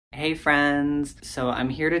Hey friends, so I'm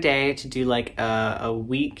here today to do like a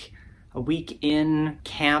week in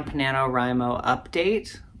Camp NaNoWriMo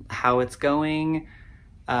update, how it's going,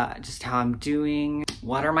 just how I'm doing,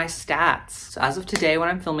 what are my stats. So as of today when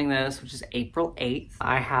I'm filming this, which is April 8th,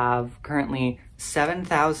 I have currently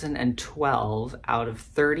 7,012 out of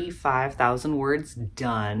 35,000 words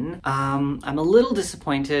done. I'm a little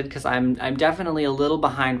disappointed because I'm definitely a little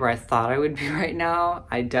behind where I thought I would be right now.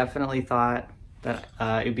 I definitely thought that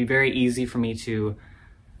it'd be very easy for me to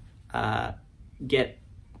get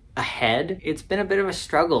ahead. It's been a bit of a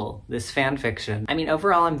struggle, this fan fiction. I mean,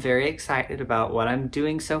 overall, I'm very excited about what I'm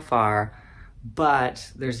doing so far,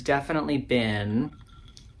 but there's definitely been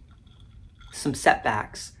some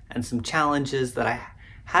setbacks and some challenges that I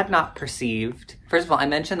had not perceived. First of all, I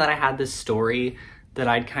mentioned that I had this story that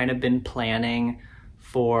I'd kind of been planning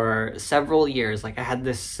for several years. Like I had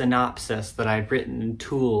this synopsis that I'd written and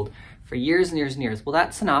tooled for years and years and years. Well,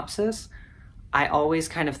 that synopsis, I always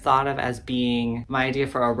kind of thought of as being my idea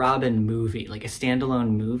for a Robin movie, like a standalone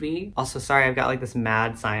movie. Also, sorry, I've got like this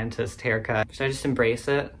mad scientist haircut. Should I just embrace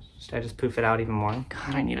it? Should I just poof it out even more?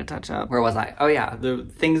 God, I need a touch up. Where was I? Oh yeah,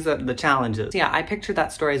 the challenges. So yeah, I pictured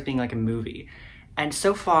that story as being like a movie. And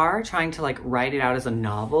so far, trying to like write it out as a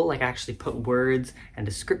novel, like actually put words and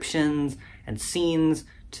descriptions and scenes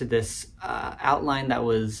to this outline that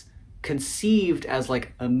was conceived as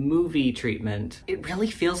like a movie treatment, it really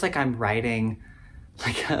feels like I'm writing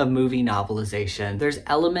like a movie novelization. There's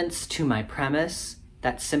elements to my premise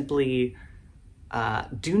that simply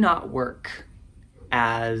do not work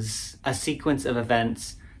as a sequence of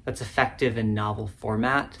events that's effective in novel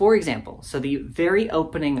format. For example, so the very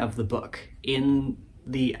opening of the book, in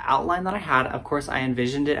the outline that I had, of course, I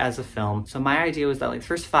envisioned it as a film. So my idea was that like the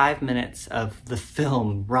first 5 minutes of the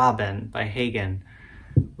film Robin by Hagen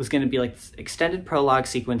was going to be like this extended prologue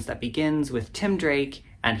sequence that begins with Tim Drake,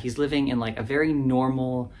 and he's living in like a very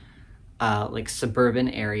normal like suburban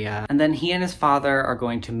area. And then he and his father are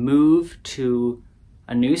going to move to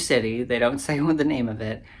a new city. They don't say what the name of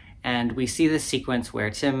it. And we see this sequence where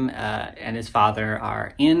Tim and his father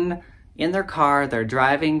are in their car, they're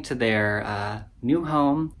driving to their new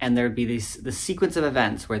home, and there'd be this sequence of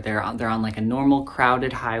events where they're on like a normal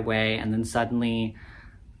crowded highway, and then suddenly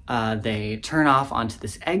they turn off onto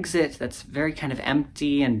this exit that's very kind of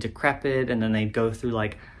empty and decrepit, and then they go through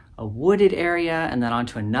like a wooded area and then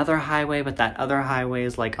onto another highway, but that other highway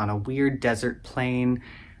is like on a weird desert plain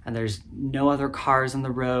and there's no other cars on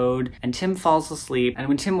the road, and Tim falls asleep, and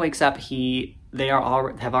when Tim wakes up they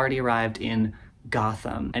have already arrived in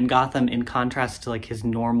Gotham. And Gotham, in contrast to like his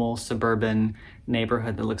normal suburban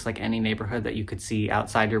neighborhood that looks like any neighborhood that you could see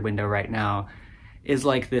outside your window right now, is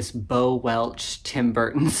like this Bo Welch, Tim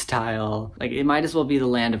Burton style. Like it might as well be the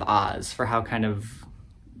land of Oz for how kind of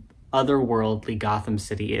otherworldly Gotham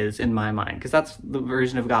City is in my mind, because that's the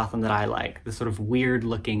version of Gotham that I like, the sort of weird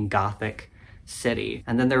looking Gothic city.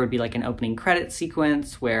 And then there would be like an opening credit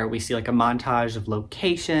sequence where we see like a montage of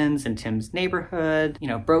locations in Tim's neighborhood, you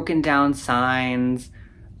know, broken down signs,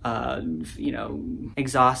 you know,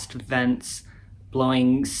 exhaust vents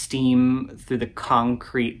blowing steam through the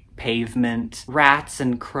concrete pavement, rats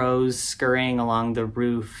and crows scurrying along the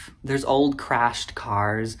roof. There's old crashed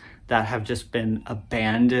cars that have just been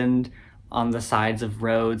abandoned on the sides of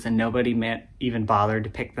roads and nobody even bothered to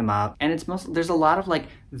pick them up. And there's a lot of like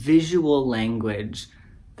visual language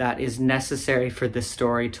that is necessary for this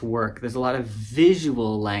story to work. There's a lot of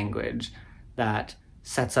visual language that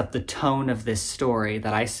sets up the tone of this story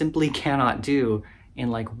that I simply cannot do in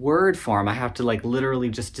like word form. I have to like literally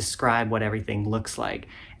just describe what everything looks like.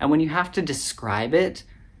 And when you have to describe it,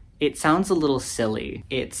 it sounds a little silly.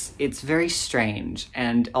 It's very strange.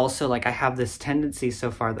 And also like I have this tendency so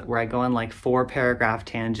far where I go on like 4-paragraph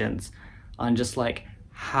tangents on just like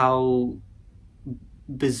how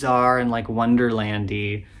bizarre and like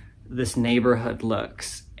wonderlandy this neighborhood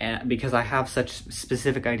looks, and because I have such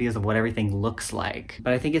specific ideas of what everything looks like.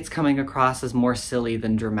 But I think it's coming across as more silly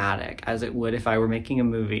than dramatic, as it would if I were making a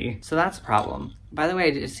movie. So that's a problem. By the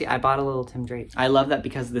way, I bought a little Tim Drake. I love that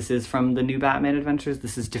because this is from the new Batman Adventures.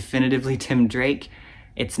 This is definitively Tim Drake.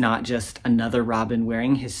 It's not just another Robin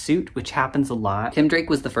wearing his suit, which happens a lot. Tim Drake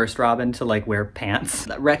was the first Robin to like wear pants.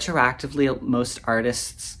 Retroactively, most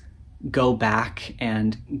artists go back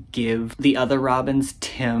and give the other Robins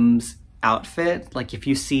Tim's outfit. Like if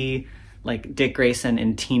you see like Dick Grayson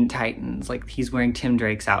in Teen Titans, like he's wearing Tim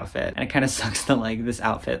Drake's outfit, and it kind of sucks that like this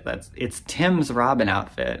outfit it's Tim's Robin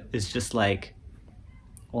outfit is just like,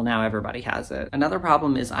 well, now everybody has it. Another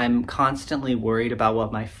problem is I'm constantly worried about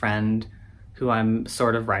what my friend who I'm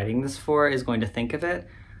sort of writing this for is going to think of it.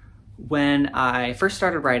 When I first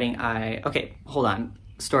started writing, okay, hold on.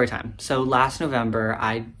 story time. So last November,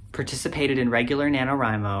 I participated in regular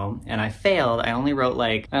NaNoWriMo and I failed. I only wrote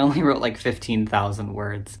like 15,000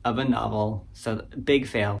 words of a novel, so big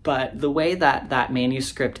fail. But the way that that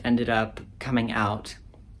manuscript ended up coming out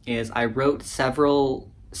is I wrote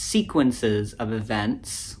several sequences of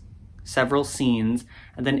events, several scenes,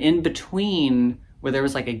 and then in between where there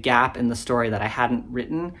was like a gap in the story that I hadn't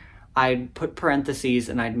written, I'd put parentheses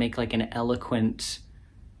and I'd make like an eloquent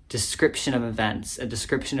description of events, a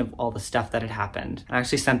description of all the stuff that had happened. I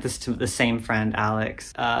actually sent this to the same friend,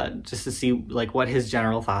 Alex, just to see like what his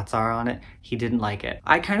general thoughts are on it. He didn't like it.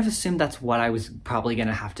 I kind of assumed that's what I was probably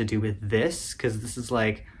gonna have to do with this, because this is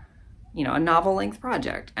like, you know, a novel-length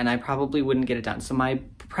project, and I probably wouldn't get it done. So my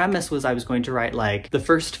premise was I was going to write like the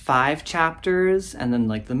first 5 chapters, and then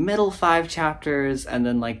like the middle 5 chapters, and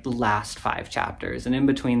then like the last 5 chapters. And in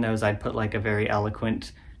between those, I'd put like a very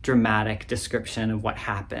eloquent, dramatic description of what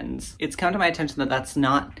happens. It's come to my attention that that's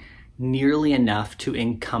not nearly enough to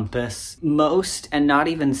encompass most, and not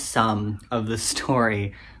even some, of the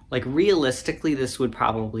story. Like realistically, this would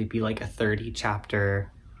probably be like a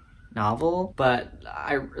 30-chapter novel, but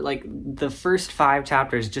I like the first 5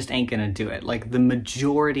 chapters just ain't gonna do it. Like the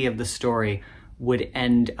majority of the story would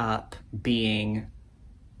end up being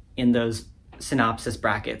in those synopsis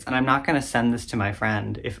brackets, and I'm not gonna send this to my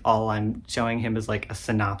friend if all I'm showing him is like a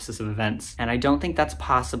synopsis of events, and I don't think that's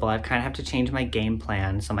possible. I kind of have to change my game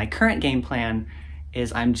plan. So my current game plan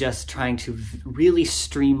is I'm just trying to really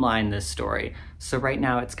streamline this story. So right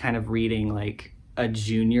now it's kind of reading like a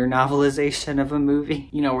junior novelization of a movie,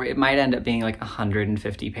 you know, where it might end up being like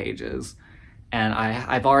 150 pages. And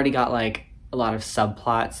I've already got like a lot of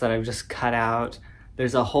subplots that I've just cut out.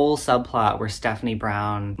 There's a whole subplot where Stephanie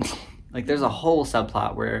Brown, like there's a whole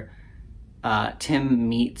subplot where Tim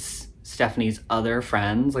meets Stephanie's other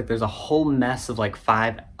friends. Like there's a whole mess of like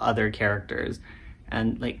 5 other characters.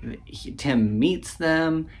 And like Tim meets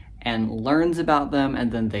them and learns about them,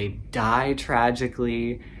 and then they die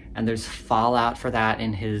tragically. And there's fallout for that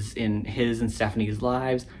in his and Stephanie's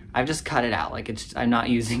lives. I've just cut it out. Like I'm not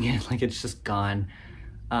using it. Like it's just gone.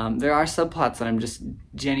 There are subplots that I'm just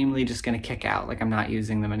genuinely just gonna kick out. Like I'm not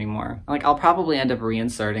using them anymore. Like I'll probably end up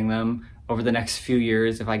reinserting them over the next few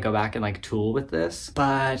years if I go back and like tool with this.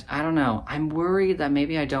 But I don't know. I'm worried that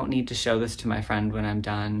maybe I don't need to show this to my friend when I'm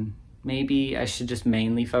done. Maybe I should just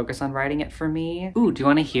mainly focus on writing it for me. Ooh, do you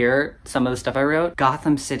want to hear some of the stuff I wrote?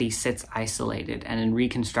 Gotham City sits isolated and in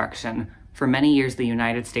reconstruction. For many years, the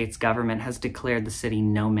United States government has declared the city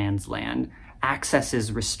no man's land. Access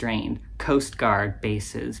is restrained. Coast Guard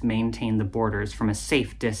bases maintain the borders from a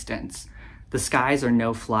safe distance. The skies are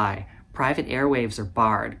no fly. Private airwaves are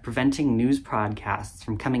barred, preventing news broadcasts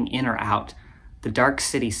from coming in or out. The dark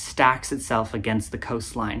city stacks itself against the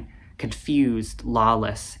coastline. Confused,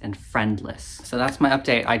 lawless, and friendless. So that's my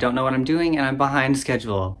update. I don't know what I'm doing and I'm behind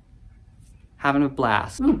schedule. Having a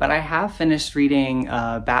blast. Ooh, but I have finished reading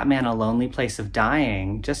Batman: A Lonely Place of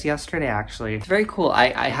Dying just yesterday, actually. It's very cool.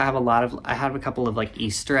 I have a couple of like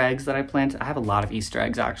Easter eggs that I planted. I have a lot of Easter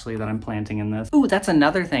eggs actually that I'm planting in this. Ooh, that's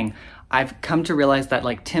another thing. I've come to realize that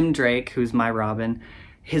like Tim Drake, who's my Robin,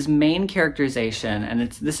 his main characterization,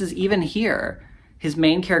 and this is even here, his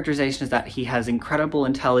main characterization is that he has incredible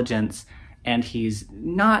intelligence and he's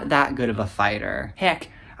not that good of a fighter. Heck,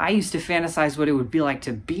 I used to fantasize what it would be like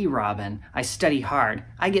to be Robin. I study hard.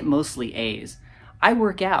 I get mostly A's. I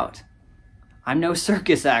work out. I'm no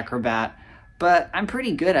circus acrobat, but I'm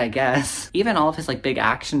pretty good, I guess. Even all of his like big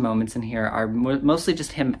action moments in here are mostly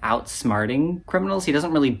just him outsmarting criminals. He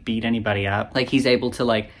doesn't really beat anybody up. Like he's able to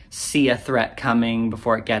like see a threat coming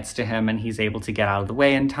before it gets to him and he's able to get out of the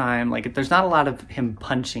way in time. Like there's not a lot of him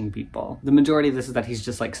punching people. The majority of this is that he's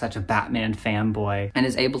just like such a Batman fanboy and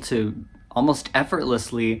is able to almost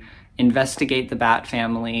effortlessly investigate the Bat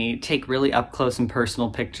family, take really up close and personal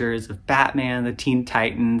pictures of Batman, the Teen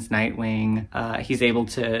Titans, Nightwing. He's able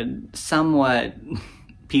to somewhat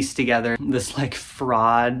piece together this like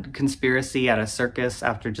fraud conspiracy at a circus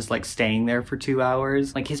after just like staying there for 2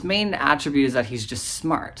 hours. Like his main attribute is that he's just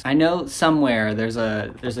smart. I know somewhere there's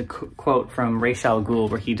a quote from Ra's al Ghul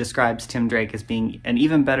where he describes Tim Drake as being an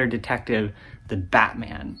even better detective than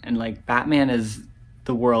Batman. And like Batman is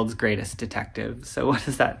the world's greatest detective. So what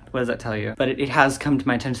does that tell you? But it has come to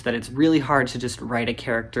my attention that it's really hard to just write a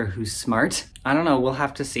character who's smart. I don't know, we'll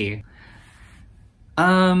have to see.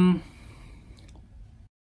 I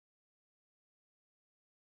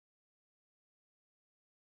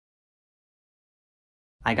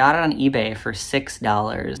got it on eBay for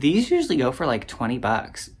 $6. These usually go for like 20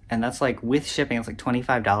 bucks. and that's like with shipping, it's like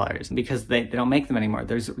 $25 because they don't make them anymore.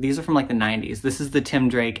 These are from like the 90s. This is the Tim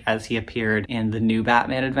Drake as he appeared in the new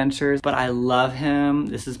Batman Adventures, but I love him.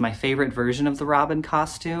 This is my favorite version of the Robin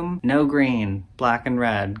costume. No green, black and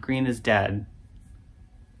red. Green is dead.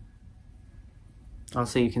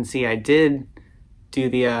 Also, you can see I did do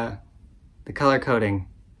the color coding